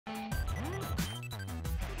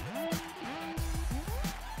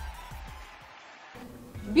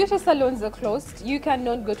Beauty salons are closed. You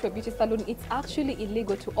cannot go to a beauty salon. It's actually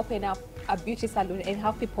illegal to open up a beauty salon and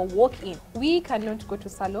have people walk in. We cannot go to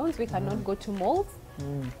salons. We cannot go to malls.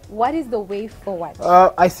 What is the way forward?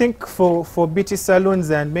 I think for beauty salons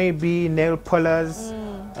and maybe nail parlors,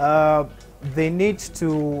 they need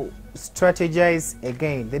to strategize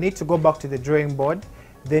again. They need to go back to the drawing board.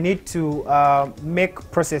 They need to make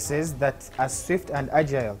processes that are swift and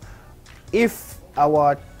agile. If I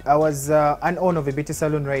was an owner of a beauty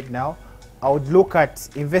salon right now, I would look at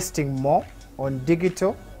investing more on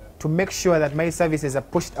digital to make sure that my services are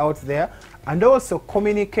pushed out there, and also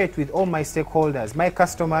communicate with all my stakeholders, my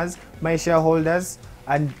customers, my shareholders,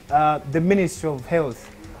 and the Ministry of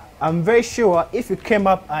Health. I'm very sure if you came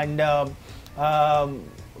up and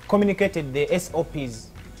communicated the SOPs,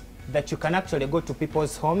 that you can actually go to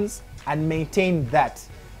people's homes and maintain that.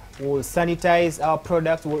 We'll sanitize our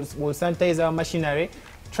product, we'll sanitize our machinery.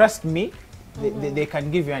 Trust me, they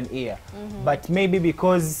can give you an ear. But maybe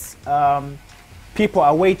because people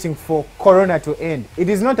are waiting for Corona to end, it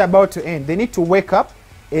is not about to end. They need to wake up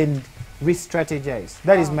and re-strategize.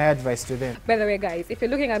 That is my advice to them. By the way, guys, if you're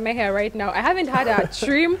looking at my hair right now, I haven't had a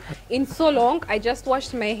trim in so long. I just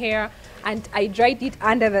washed my hair and I dried it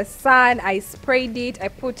under the sun. I sprayed it. I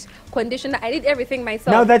put conditioner. I did everything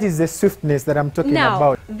myself. Now that is the swiftness that I'm talking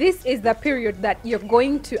about. This is the period that you're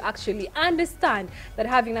going to actually understand that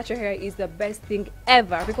having natural hair is the best thing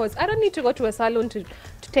ever, because I don't need to go to a salon to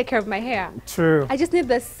take care of my hair. True. I just need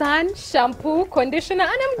the sun, shampoo, conditioner,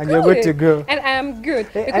 and I'm good. And you're good to go. And I am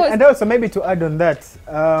good. And also maybe to add on that,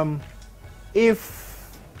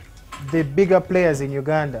 if the bigger players in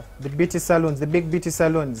Uganda, the beauty salons, the big beauty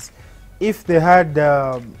salons, if they had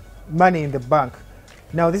money in the bank,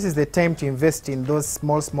 now this is the time to invest in those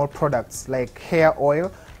small products like hair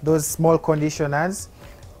oil, those small conditioners.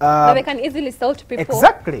 That they can easily sell to people.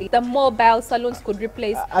 Exactly. The mobile salons could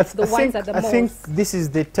replace the ones at the malls. I think this is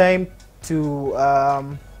the time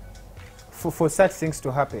to for such things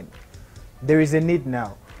to happen. There is a need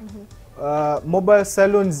now. Mobile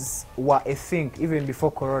salons were a thing even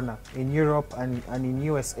before Corona in Europe and in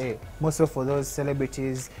USA. Most of for those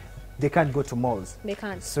celebrities, they can't go to malls. They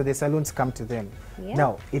can't. So the salons come to them. Yeah.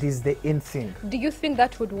 Now, it is the in thing. Do you think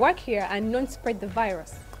that would work here and not spread the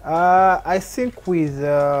virus? I think with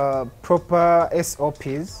proper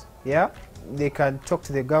SOPs, yeah, they can talk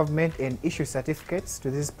to the government and issue certificates to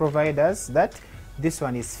these providers that this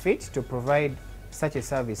one is fit to provide such a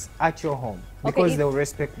service at your home, because they will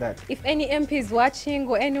respect that. If any MP is watching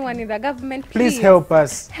or anyone in the government, please help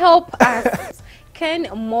us. Help us. Can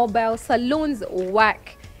mobile salons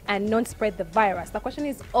work and not spread the virus? The question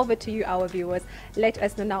is over to you, our viewers. Let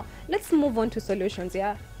us know. Now, let's move on to solutions.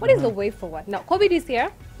 Yeah, what is the way forward? Now, COVID is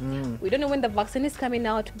here. We don't know when the vaccine is coming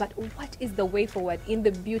out, but what is the way forward in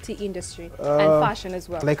the beauty industry and fashion as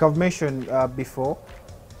well? Like I've mentioned before,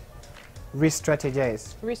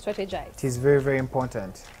 re-strategize. Re-strategize. It is very, very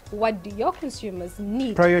important. What do your consumers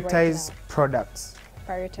need? Prioritize products.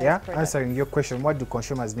 Prioritize products. Answering your question, what do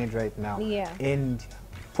consumers need right now? Yeah. And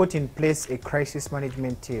put in place a crisis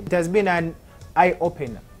management team. It has been an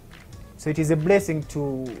eye-opener. So it is a blessing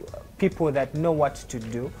to people that know what to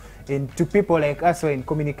do, and to people like us who are in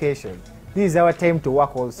communication. This is our time to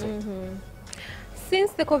work also.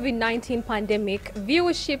 Since the COVID-19 pandemic,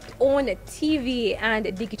 viewership on TV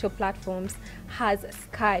and digital platforms has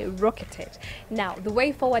skyrocketed. Now, the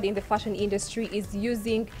way forward in the fashion industry is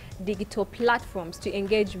using digital platforms to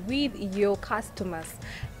engage with your customers.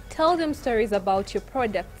 Tell them stories about your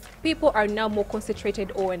products. People are now more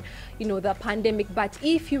concentrated on, the pandemic. But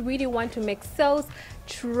if you really want to make sales,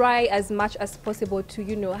 try as much as possible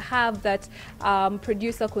to, have that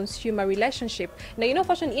producer-consumer relationship. Now,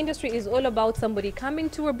 fashion industry is all about somebody coming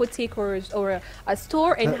to a boutique or a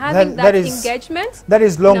store and having that engagement. That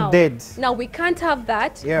is long dead. Now, we can't have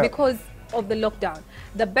that because of the lockdown.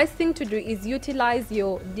 The best thing to do is utilize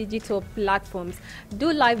your digital platforms,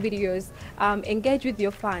 do live videos, engage with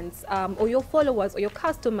your fans or your followers or your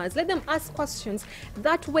customers. Let them ask questions.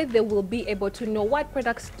 That way they will be able to know what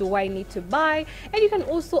products do I need to buy, and you can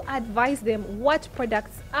also advise them what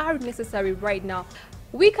products are necessary right now.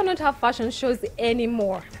 We cannot have fashion shows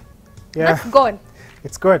anymore. That's gone.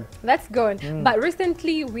 It's good. That's gone. But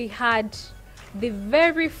recently we had the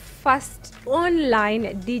very first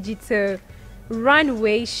online digital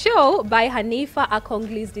runway show by Hanifa, a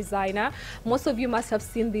Congolese designer. Most of you must have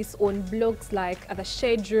seen this on blogs like The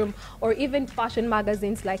Shade Room or even fashion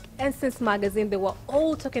magazines like Essence magazine. They were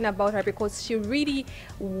all talking about her because she really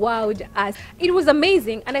wowed us. It was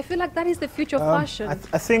amazing, and I feel like that is the future of fashion. I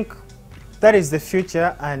think that is the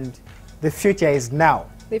future, and the future is now.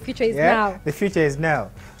 The future is now. The future is now.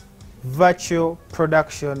 virtual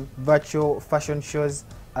production, virtual fashion shows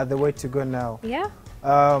are the way to go now. Yeah.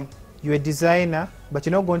 You're a designer, but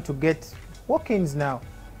you're not going to get walk-ins now.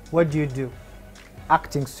 What do?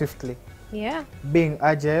 Acting swiftly. Yeah. Being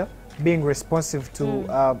agile, being responsive to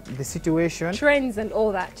the situation. Trends and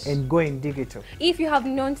all that. And going digital. If you have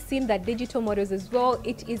not seen that digital models as well,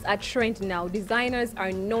 it is a trend now. Designers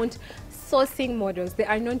are not sourcing models. They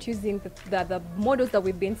are not using the models that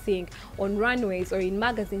we've been seeing on runways or in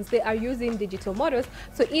magazines. They are using digital models.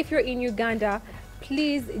 So if you're in Uganda,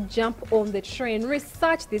 please jump on the train,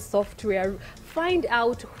 research this software, find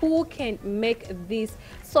out who can make this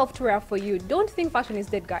software for you. Don't think fashion is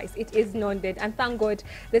dead, guys. It is not dead. And thank God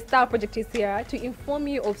the Style Project is here to inform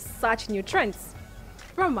you of such new trends.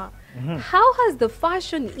 Rama, how has the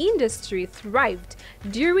fashion industry thrived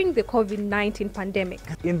during the COVID-19 pandemic?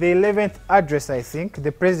 In the 11th address, I think,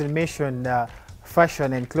 the president mentioned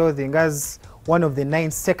fashion and clothing as one of the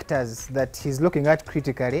 9 sectors that he's looking at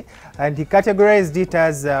critically, and he categorized it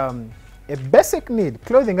as a basic need,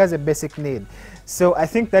 clothing as a basic need. So I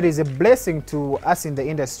think that is a blessing to us in the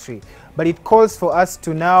industry, but it calls for us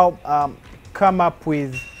to now come up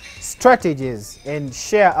with strategies and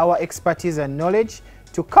share our expertise and knowledge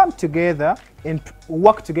to come together and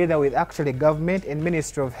work together with actually government and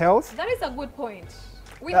Ministry of Health. That is a good point.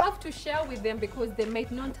 We have to share with them because they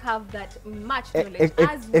might not have that much knowledge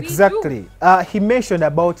as we exactly. do. He mentioned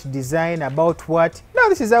about design, about what. No,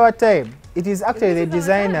 this is our time. It is actually the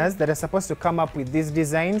designers that are supposed to come up with these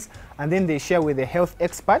designs, and then they share with the health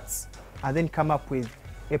experts, and then come up with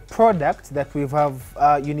a product that we have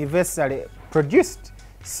universally produced.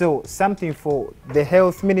 So something for the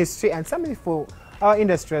health ministry and something for our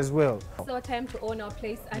industry as well. It's our time to own our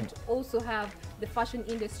place and also have the fashion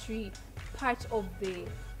industry part of the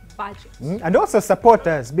budget. And also support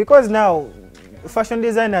us, because now fashion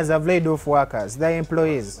designers have laid off workers, their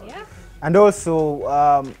employees. Yeah. And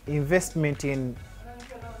also investment in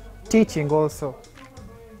teaching also.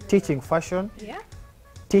 Teaching fashion. Yeah.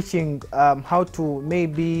 Teaching how to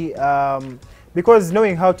maybe, because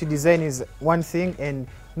knowing how to design is one thing, and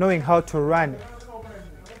knowing how to run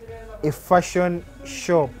a fashion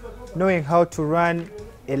shop, knowing how to run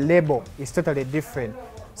a label is totally different.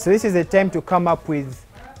 So this is the time to come up with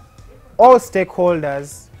all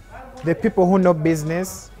stakeholders, the people who know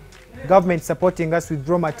business, government supporting us with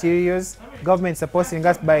raw materials, government supporting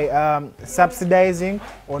us by subsidizing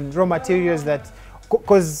on raw materials that,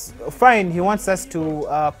 because fine, he wants us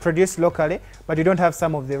to produce locally, but we don't have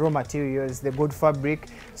some of the raw materials, the good fabric.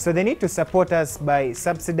 So they need to support us by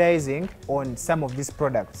subsidizing on some of these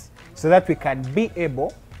products so that we can be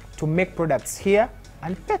able to make products here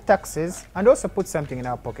and pay taxes and also put something in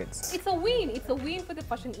our pockets. It's a win. It's a win for the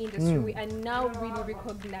fashion industry. We are now really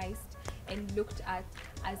recognized and looked at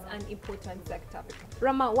as an important sector.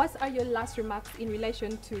 Rama, what are your last remarks in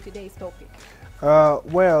relation to today's topic?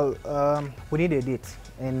 We needed it,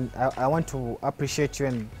 and I want to appreciate you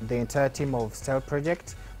and the entire team of Style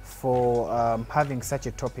Project for having such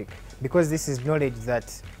a topic, because this is knowledge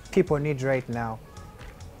that people need right now,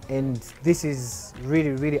 and this is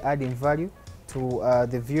really adding value to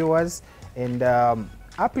the viewers, and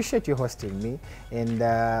I appreciate you hosting me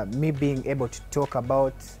and me being able to talk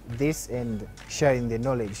about this and sharing the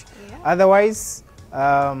knowledge. Yeah. Otherwise,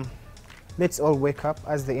 let's all wake up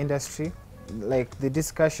as the industry. Like, the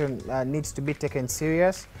discussion needs to be taken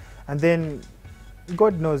serious, and then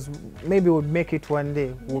God knows, maybe we'll make it one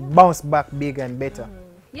day. We'll bounce back big and better.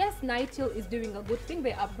 Yes, Nightil is doing a good thing.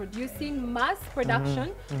 They are producing mass production,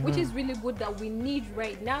 which is really good, that we need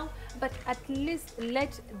right now. But at least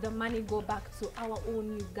let the money go back to our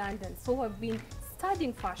own Ugandans who have been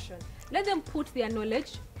studying fashion. Let them put their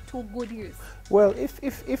knowledge to good use. Well,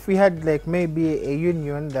 if we had like maybe a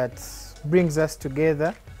union that brings us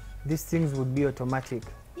together, these things would be automatic.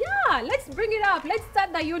 Yeah, let's bring it up. Let's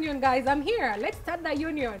start the union, guys. I'm here. Let's start the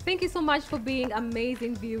union. Thank you so much for being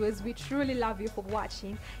amazing viewers. We truly love you for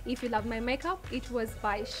watching. If you love my makeup, it was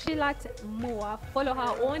by Shilat Moa. Follow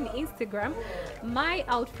her on Instagram. My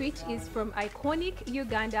outfit is from Iconic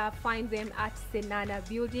Uganda. Find them at Senana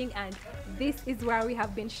Building, and this is where we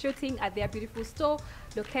have been shooting at their beautiful store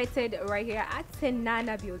located right here at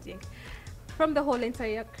Senana Building. From the whole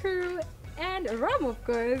entire crew and Ram, of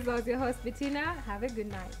course, I was your host, Bettina. Have a good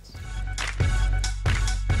night.